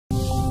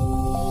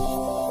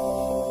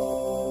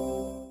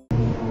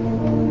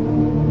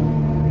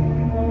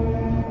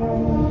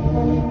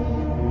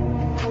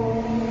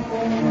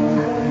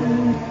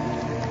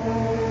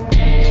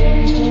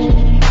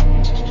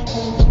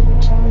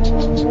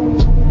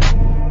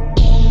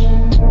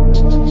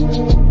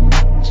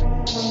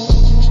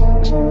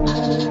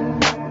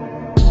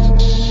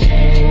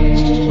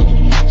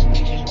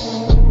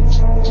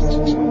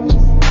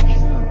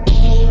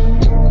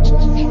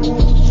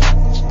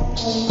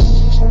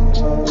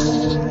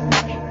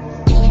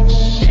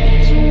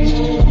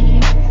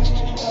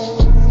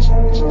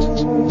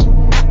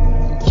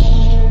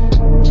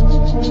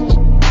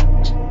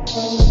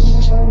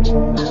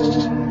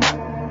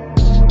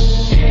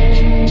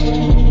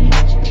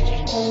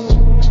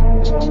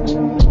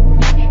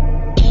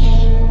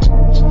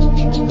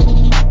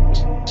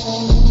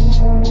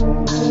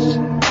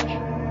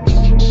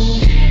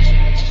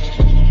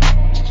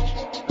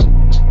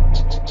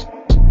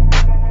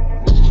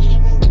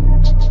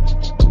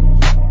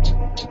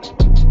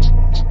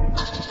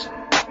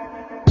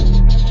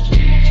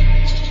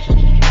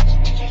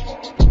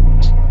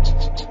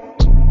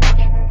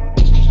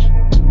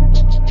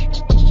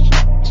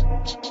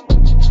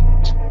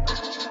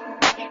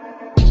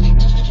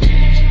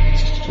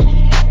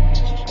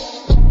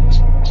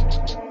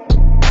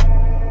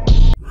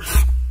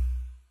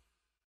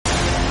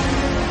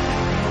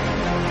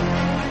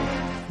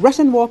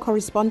Russian war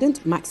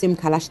correspondent Maxim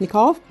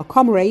Kalashnikov, a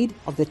comrade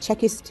of the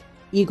Chekist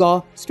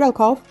Igor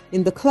Strelkov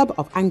in the Club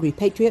of Angry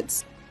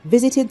Patriots,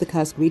 visited the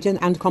Kursk region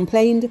and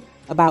complained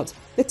about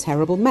the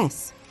terrible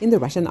mess in the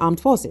Russian armed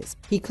forces.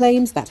 He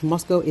claims that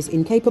Moscow is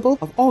incapable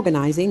of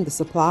organizing the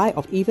supply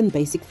of even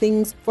basic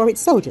things for its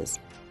soldiers.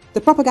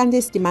 The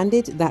propagandist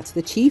demanded that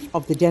the chief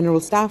of the General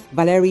Staff,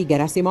 Valery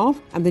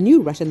Gerasimov, and the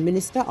new Russian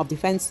Minister of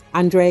Defense,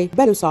 Andrei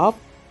Belousov,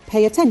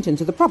 pay attention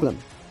to the problem.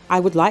 I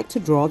would like to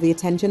draw the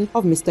attention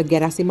of Mr.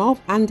 Gerasimov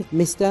and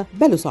Mr.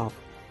 Belousov.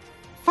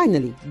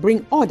 Finally,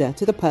 bring order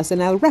to the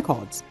personnel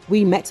records.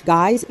 We met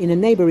guys in a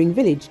neighboring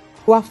village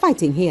who are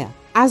fighting here.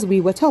 As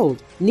we were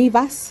told,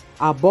 Nivas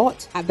are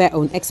bought at their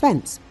own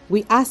expense.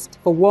 We asked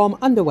for warm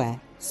underwear,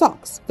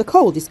 socks. The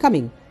cold is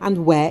coming,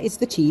 and where is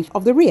the chief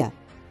of the rear?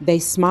 They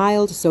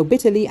smiled so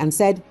bitterly and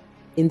said,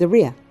 in the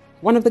rear.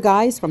 One of the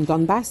guys from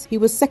Donbass, he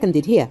was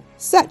seconded here.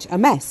 Such a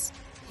mess.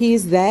 He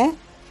is there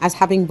as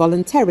having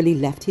voluntarily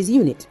left his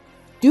unit.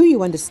 Do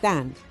you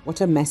understand what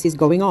a mess is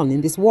going on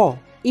in this war?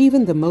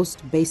 Even the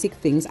most basic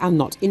things are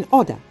not in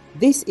order.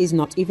 This is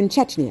not even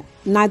Chechnya,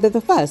 neither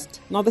the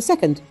first nor the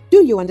second.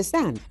 Do you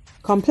understand?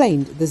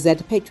 Complained the Z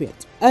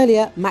Patriot.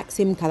 Earlier,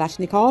 Maxim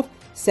Kalashnikov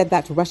said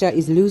that Russia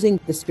is losing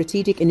the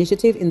strategic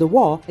initiative in the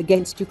war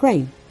against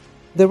Ukraine.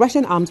 The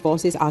Russian armed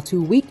forces are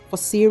too weak for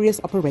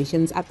serious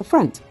operations at the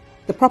front.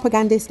 The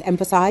propagandist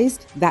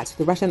emphasized that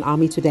the Russian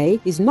army today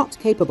is not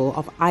capable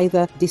of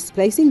either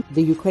displacing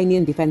the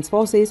Ukrainian defense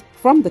forces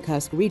from the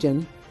Kursk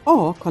region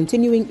or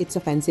continuing its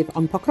offensive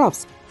on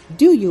Pokrovsk.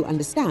 Do you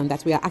understand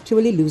that we are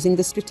actually losing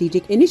the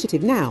strategic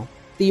initiative now?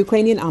 The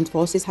Ukrainian armed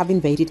forces have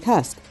invaded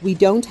Kursk. We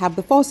don't have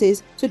the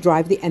forces to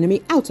drive the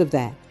enemy out of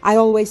there. I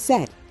always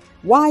said,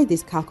 why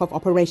this Kharkov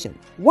operation?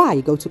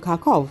 Why go to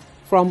Kharkov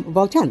from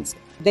Volchansk?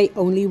 They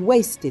only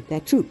wasted their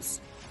troops.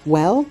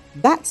 Well,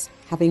 that's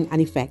having an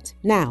effect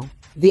now.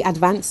 The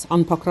advance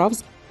on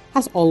Pokrovsk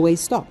has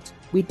always stopped.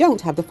 We don't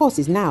have the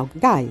forces now,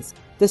 guys.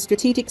 The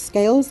strategic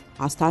scales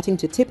are starting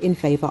to tip in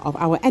favor of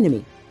our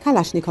enemy,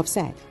 Kalashnikov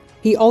said.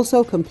 He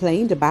also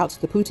complained about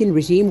the Putin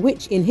regime,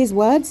 which, in his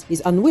words,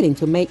 is unwilling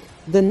to make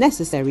the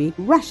necessary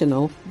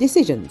rational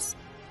decisions.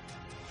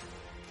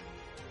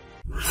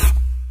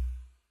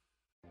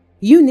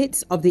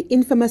 Units of the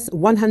infamous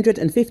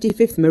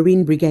 155th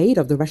Marine Brigade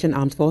of the Russian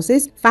Armed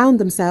Forces found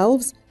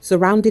themselves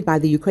surrounded by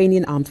the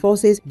Ukrainian armed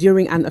forces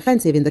during an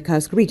offensive in the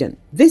Kursk region.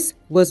 This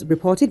was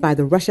reported by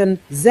the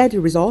Russian Z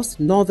Resource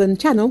Northern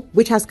Channel,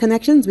 which has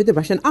connections with the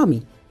Russian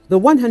army.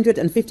 The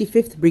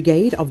 155th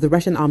Brigade of the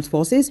Russian Armed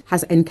Forces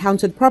has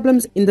encountered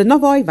problems in the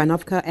Novoy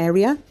Vanovka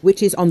area,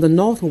 which is on the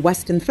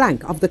northwestern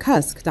flank of the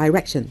Kursk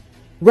direction.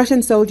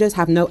 Russian soldiers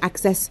have no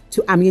access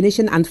to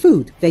ammunition and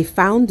food. They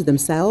found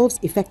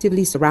themselves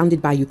effectively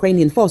surrounded by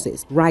Ukrainian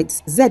forces,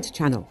 writes Z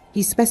Channel.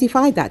 He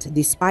specified that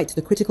despite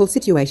the critical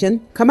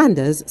situation,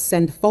 commanders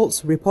send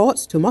false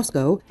reports to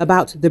Moscow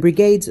about the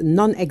brigade's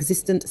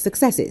non-existent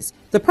successes.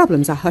 The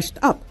problems are hushed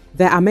up.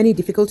 There are many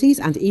difficulties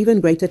and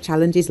even greater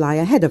challenges lie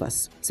ahead of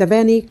us,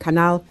 Severny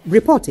Kanal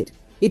reported.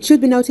 It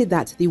should be noted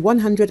that the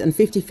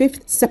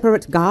 155th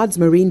Separate Guards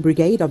Marine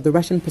Brigade of the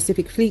Russian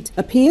Pacific Fleet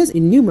appears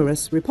in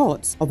numerous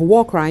reports of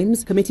war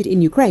crimes committed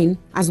in Ukraine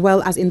as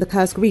well as in the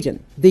Kursk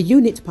region. The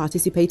unit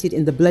participated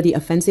in the bloody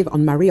offensive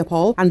on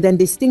Mariupol and then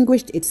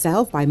distinguished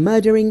itself by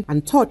murdering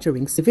and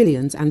torturing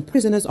civilians and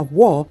prisoners of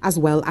war as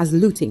well as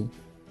looting.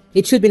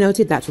 It should be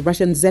noted that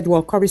Russian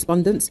Z-War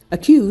correspondents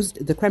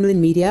accused the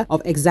Kremlin media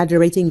of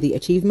exaggerating the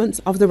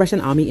achievements of the Russian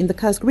army in the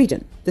Kursk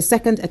region. The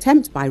second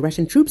attempt by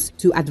Russian troops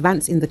to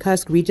advance in the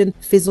Kursk region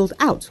fizzled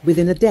out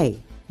within a day.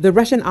 The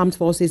Russian Armed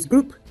Forces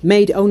group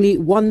made only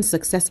one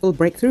successful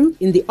breakthrough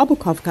in the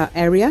Obukovka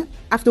area,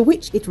 after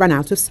which it ran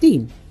out of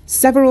steam.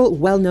 Several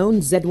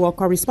well-known Z-War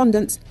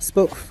correspondents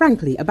spoke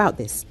frankly about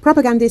this.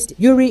 Propagandist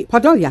Yuri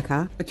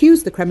Podolyaka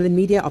accused the Kremlin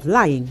media of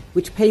lying,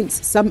 which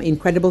paints some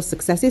incredible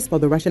successes for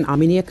the Russian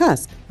army near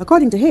Kursk.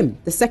 According to him,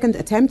 the second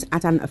attempt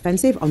at an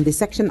offensive on this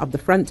section of the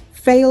front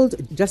failed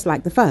just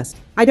like the first.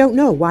 I don't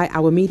know why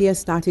our media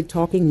started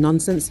talking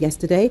nonsense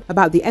yesterday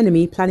about the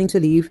enemy planning to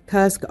leave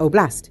Kursk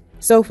Oblast.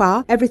 So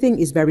far, everything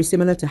is very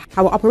similar to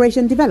how our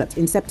operation developed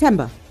in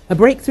September. A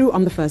breakthrough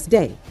on the first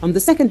day. On the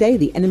second day,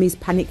 the enemy's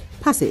panic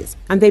passes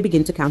and they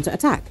begin to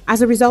counterattack.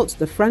 As a result,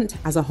 the front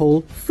as a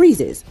whole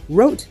freezes,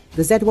 wrote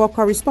the Z-War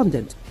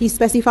correspondent. He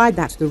specified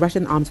that the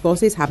Russian armed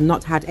forces have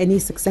not had any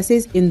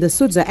successes in the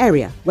Sudza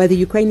area, where the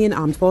Ukrainian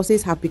armed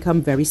forces have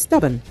become very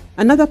stubborn.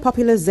 Another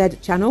popular Z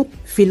channel,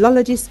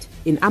 Philologist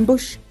in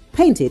Ambush,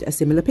 painted a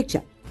similar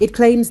picture. It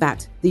claims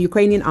that the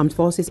Ukrainian armed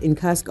forces in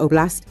Kursk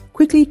Oblast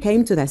quickly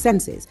came to their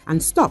senses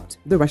and stopped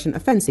the Russian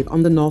offensive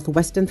on the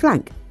northwestern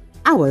flank.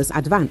 Ours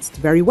advanced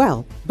very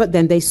well, but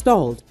then they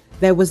stalled.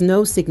 There was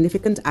no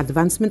significant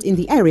advancement in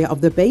the area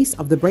of the base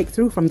of the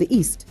breakthrough from the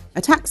east.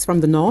 Attacks from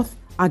the north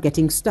are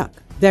getting stuck.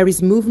 There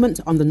is movement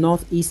on the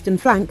northeastern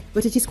flank,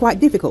 but it is quite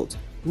difficult,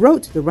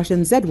 wrote the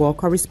Russian Z-War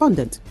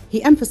correspondent.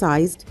 He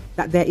emphasized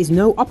that there is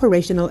no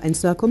operational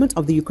encirclement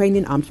of the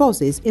Ukrainian armed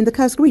forces in the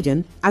Kursk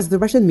region, as the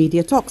Russian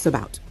media talks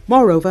about.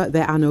 Moreover,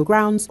 there are no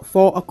grounds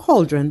for a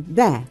cauldron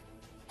there.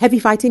 Heavy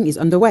fighting is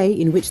underway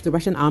in which the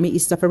Russian army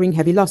is suffering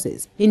heavy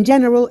losses. In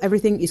general,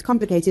 everything is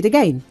complicated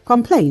again,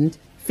 complained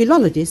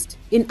philologist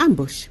in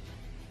ambush.